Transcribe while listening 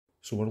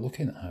So we're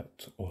looking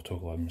at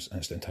Autoglyms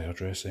Instant Tyre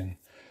Dressing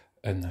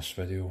in this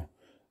video.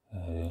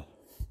 Of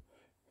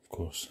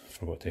course,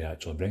 forgot to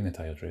actually bring the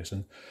tyre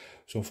dressing.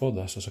 So for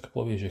this, there's a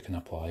couple of ways you can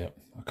apply it.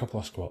 A couple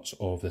of squirts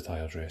of the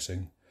tyre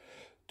dressing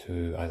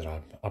to either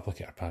an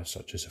applicator pad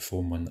such as the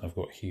foam one I've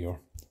got here,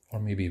 or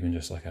maybe even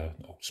just like an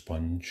old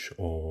sponge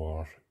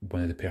or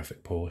one of the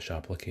perfect polish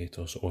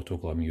applicators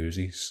Autoglym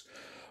uses,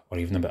 or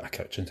even a bit of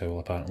kitchen towel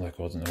apparently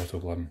according to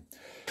Autoglym.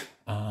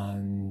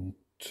 And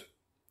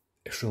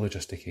it's really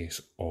just a case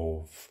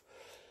of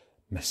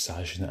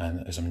massaging it in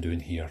as I'm doing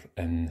here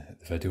in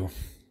the video.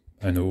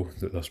 I know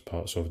that there's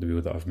parts of the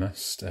wheel that I've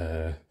missed.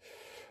 The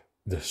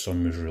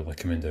sun was really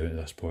coming down at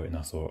this point, and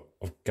I thought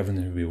I've given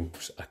the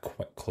wheels a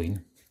quick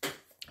clean.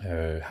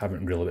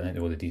 Haven't really went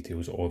into all the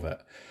details of it,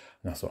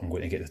 and I thought I'm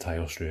going to get the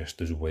tyres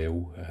dressed as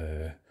well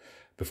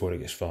before it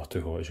gets far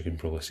too hot. As you can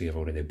probably see, I've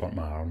already burnt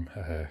my arm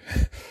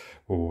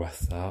with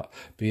that.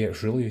 But yeah,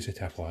 it's really easy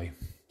to apply.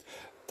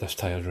 This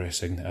tyre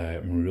dressing,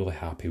 I'm really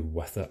happy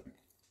with it.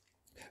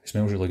 It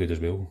smells really good as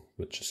well,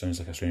 which sounds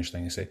like a strange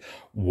thing to say.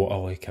 What I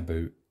like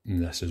about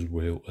this as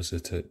well is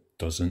that it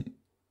doesn't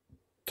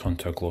turn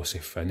to a glossy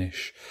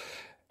finish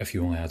if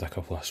you only add a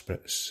couple of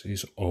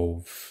spritzes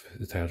of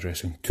the tyre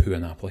dressing to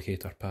an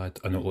applicator pad.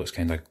 I know it looks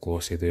kind of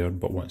glossy there,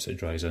 but once it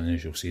dries in,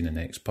 as you'll see in the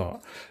next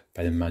part,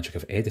 by the magic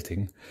of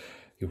editing,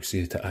 you'll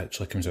see that it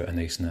actually comes out a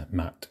nice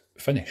matte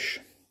finish.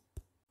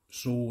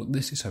 So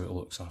this is how it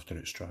looks after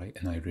it's dry,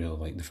 and I really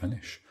like the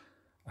finish.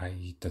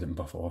 I didn't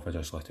buff it off, I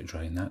just let it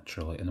dry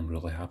naturally, and I'm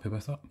really happy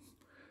with it.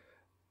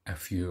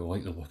 If you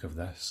like the look of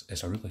this,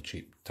 it's a really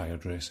cheap tyre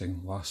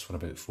dressing, lasts for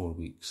about 4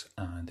 weeks,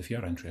 and if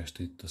you're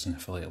interested, there's an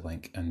affiliate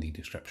link in the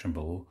description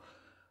below.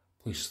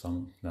 Please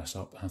thumb this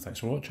up, and thanks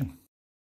for watching.